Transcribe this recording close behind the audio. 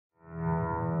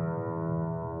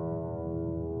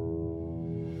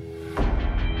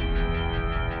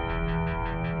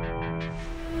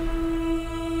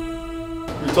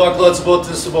talked lots about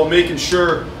this, about making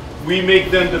sure we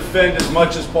make them defend as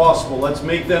much as possible. Let's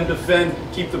make them defend,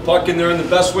 keep the puck in there, and the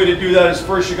best way to do that is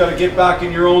first you got to get back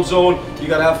in your own zone. You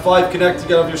got to have 5 connect, you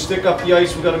got to have your stick up the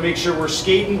ice. We got to make sure we're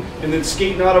skating and then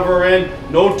skating out of our end.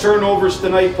 No turnovers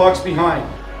tonight, pucks behind.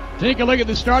 Take a look at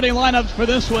the starting lineups for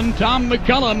this one. Tom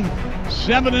McCullum,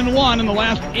 7-1 in the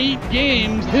last 8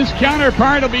 games. His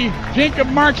counterpart will be Jacob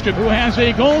Markstrom, who has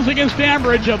a goals against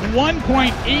average of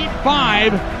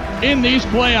 1.85 in these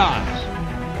playoffs.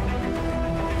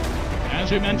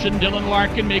 As we mentioned, Dylan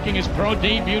Larkin making his pro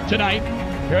debut tonight.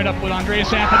 Paired up with Andreas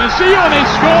Athanasiou, and they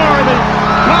score! The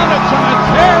Comets on a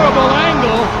terrible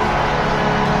angle.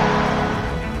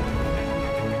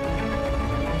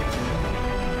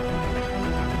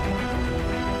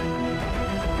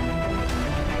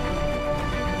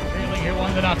 Trailing here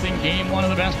 1-0. Game 1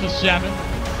 of the best of 7.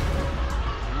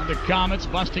 And the Comets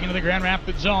busting into the Grand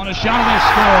Rapids zone. A shot, and they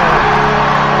score!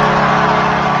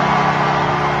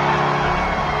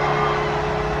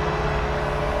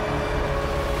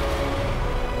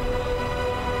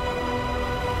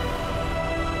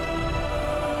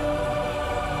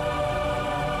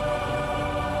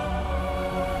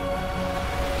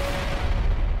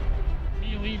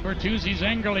 Bertuzzi,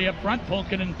 Zengerli up front,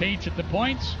 Polkin and Page at the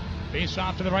points. Face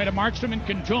off to the right of Markstrom and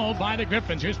controlled by the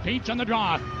Griffins. Here's Page on the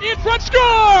draw. In front,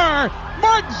 score!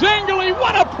 Mark Zengerli,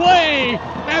 what a play!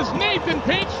 As Nathan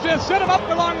Page just set him up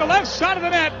along the left side of the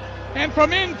net. And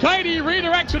from in tight, he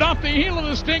redirects it off the heel of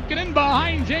the stick and in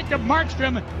behind Jacob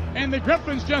Markstrom. And the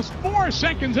Griffins, just 4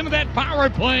 seconds into that power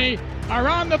play, are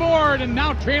on the board and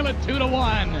now trail it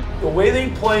 2-1. The way they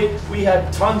played, we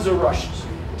had tons of rushes.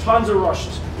 Tons of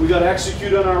rushes. We got to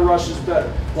execute on our rushes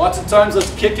better. Lots of times, let's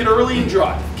kick it early and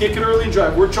drive. Kick it early and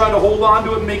drive. We're trying to hold on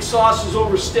to it and make sauces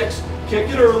over sticks. Kick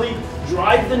it early,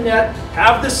 drive the net,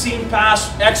 have the seam pass,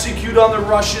 execute on the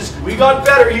rushes. We got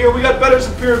better here. We got better as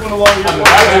the period went along here.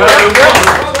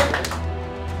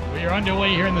 We are underway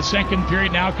here in the second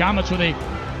period now. Comets with a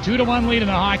 2-1 lead in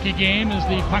the hockey game as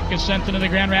the puck is sent into the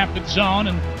Grand Rapids zone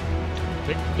and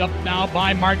picked up now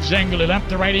by Mark Zengerli. Left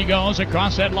to right he goes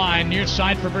across that line. Near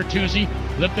side for Bertuzzi.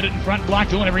 Lifted it in front,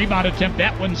 blocked on a rebound attempt.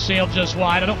 That one sailed just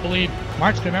wide. I don't believe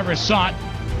Markstrom ever saw it.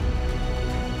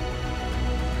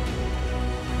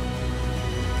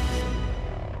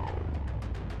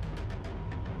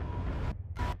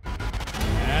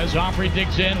 As Opry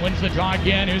digs in, wins the draw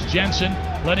again. Here's Jensen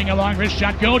letting a long wrist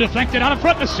shot go. Deflected out in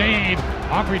front, the save.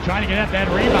 Opry trying to get at that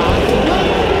rebound.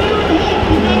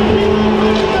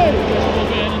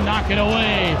 And knock it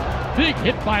away. Big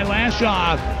hit by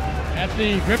Lashoff at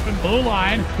the Griffin blue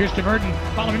line. Kirsten Burton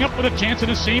following up with a chance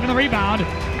and a save and the rebound.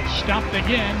 Stopped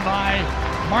again by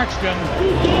Markstrom.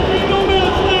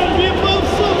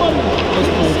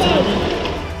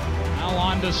 Now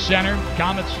on to center.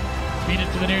 Comets feed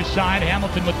it to the near side.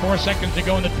 Hamilton with 4 seconds to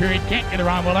go in the period. Can't get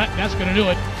around. Well, that's going to do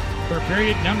it for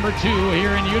period number 2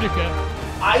 here in Utica.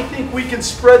 I think we can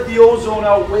spread the ozone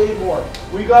out way more.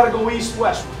 We got to go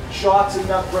east-west. Shots and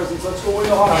net presence. Let's go in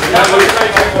the hockey.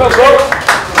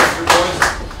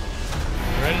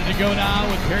 Ready to go now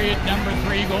with period number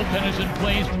 3. Goaltenders in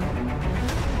place.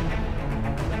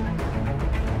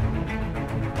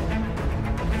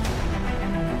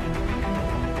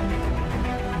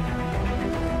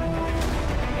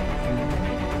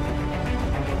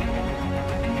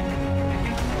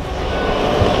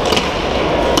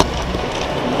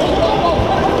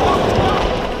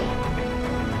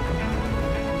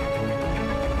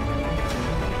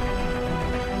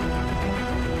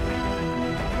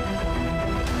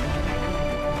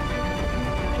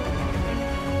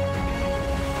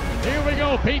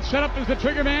 Pete set up as the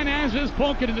trigger man, as is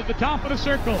Polkin at the top of the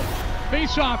circle.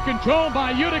 Face-off controlled by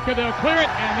Utica. They'll clear it,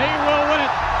 and they will win it.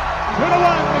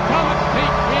 2-1, the Comets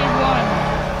take game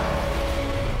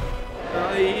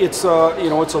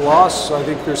 1. It's a loss. I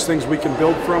think there's things we can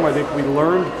build from. I think we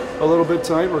learned a little bit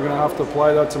tonight. We're going to have to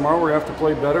apply that tomorrow. We're going to have to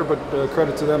play better, but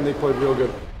credit to them, they played real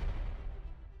good.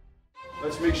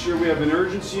 Let's make sure we have an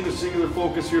urgency and a singular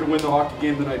focus here to win the hockey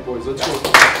game tonight, boys. Let's go.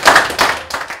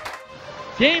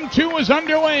 Game 2 is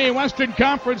underway. Western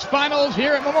Conference Finals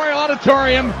here at Memorial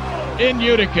Auditorium in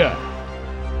Utica.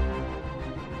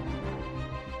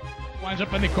 Winds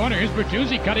up in the corner. Here's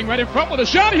Bertuzzi cutting right in front with a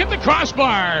shot. He hit the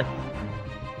crossbar.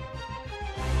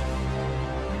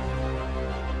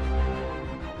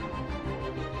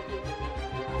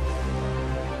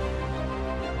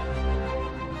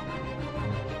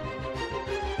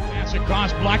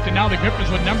 cross blocked, and now the Griffins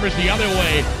with numbers the other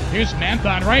way. Here's Mantha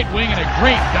on right wing, and a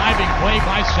great diving play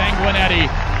by Sanguinetti.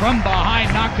 From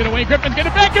behind, knocked it away. Griffins get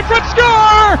it back in front,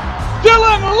 score!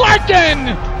 Dylan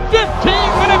Larkin! 15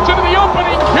 minutes into the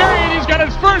opening period, he's got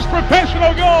his first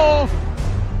professional goal.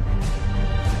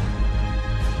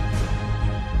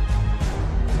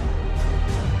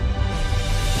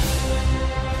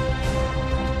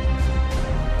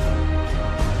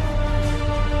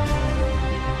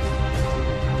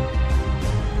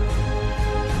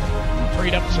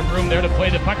 Freed up some room there to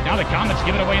play the puck. Now the Comets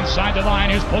give it away inside the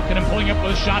line. Here's Pulkkinen pulling up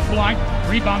with a shot block.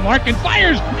 Rebound, Larkin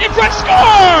fires in front,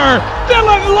 score!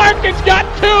 Dylan Larkin's got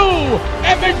two,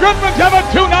 and the Griffins have a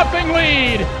 2-0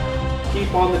 lead.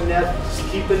 Keep on the net,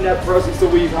 keep the net presence the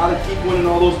way you got to keep winning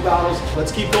all those battles.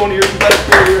 Let's keep going here. Let's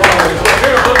go here.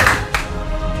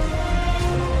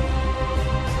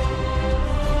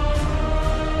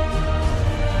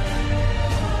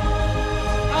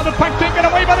 The puck taken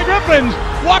away by the Griffins.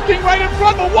 Walking right in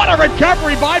front, but what a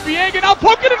recovery by Biega. Now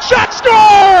Pulkkinen shot,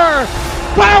 score!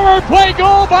 Power play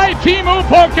goal by Teemu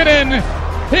Pulkkinen.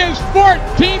 His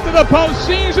 14th of the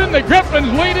postseason. The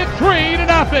Griffins lead it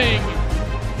 3-0.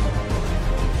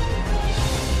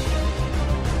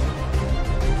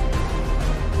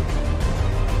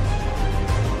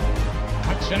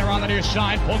 Center on the near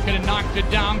side, Pulkkinen knocked it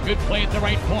down. Good play at the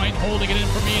right point, holding it in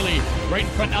for Mealy. Right in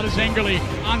front now to Zengeli.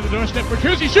 On the doorstep,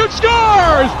 Bertuzzi shoots,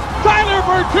 scores! Tyler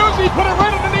Bertuzzi put it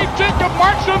right underneath Jacob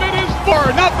Markstrom. It is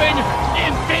 4-0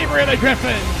 in favor of the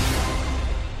Griffins.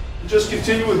 Just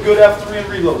continue with good F3 and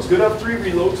reloads. Good F3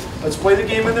 reloads. Let's play the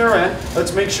game in their end.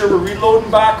 Let's make sure we're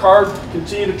reloading back hard.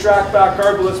 Continue to track back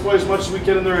hard, but let's play as much as we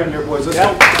can in their end here, boys. Let's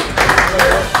go.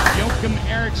 Joachim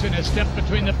Eriksson has stepped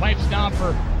between the pipes now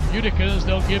for Utica's.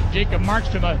 They'll give Jacob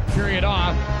Markstrom a period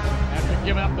off after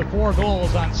giving up the 4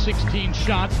 goals on 16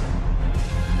 shots.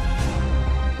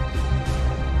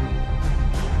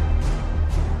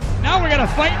 Now we got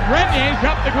to fight. Grenier's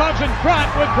got the gloves in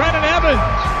front with Brennan Evans.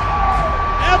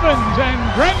 Evans and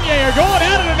Grenier are going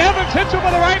at it, and Evans hits him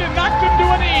with the right and knocked him to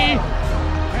a knee.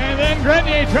 And then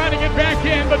Grenier trying to get back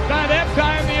in, but by that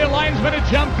time the linesman had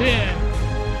jumped in.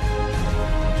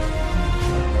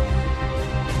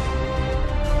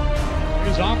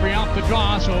 Aubrey off the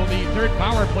draw, so the third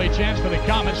power play chance for the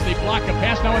Comets. They block a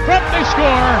pass now in front, they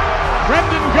score!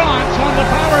 Brendan Gaunce on the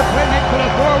power play makes it a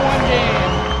 4-1 game.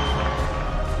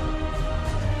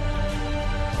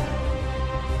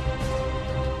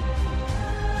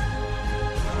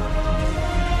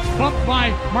 Bumped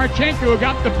by Marchenko, who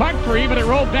got the puck free, but it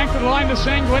rolled back to the line to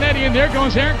Sanguinetti, and there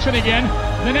goes Eriksson again.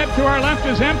 The net to our left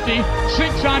is empty.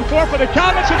 6 on 4 for the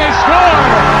Comets, and they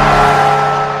score!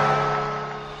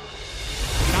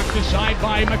 Side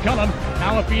by McCullum.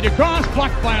 Now a feed across,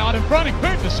 blocked by out in front and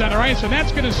cleared to center ice, and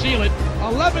that's going to seal it.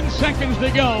 11 seconds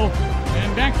to go.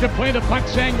 And back to play the puck,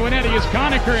 Sanguinetti is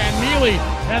Conacher and Mealy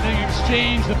having an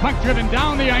exchange. The puck driven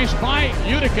down the ice by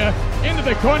Utica. Into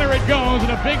the corner it goes,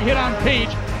 and a big hit on Page.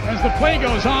 As the play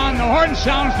goes on, the horn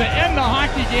sounds to end the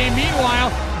hockey game.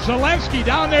 Meanwhile, Zalewski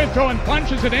down there throwing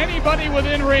punches at anybody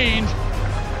within range.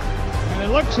 And it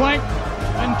looks like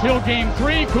until game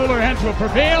 3, cooler heads will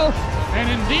prevail. And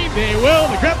indeed they will.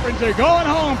 The Griffins are going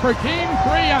home for Game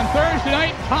 3 on Thursday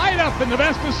night, tied up in the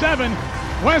best of 7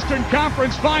 Western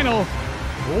Conference Final.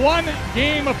 1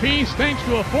 game apiece thanks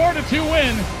to a 4-2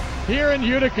 win here in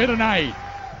Utica tonight.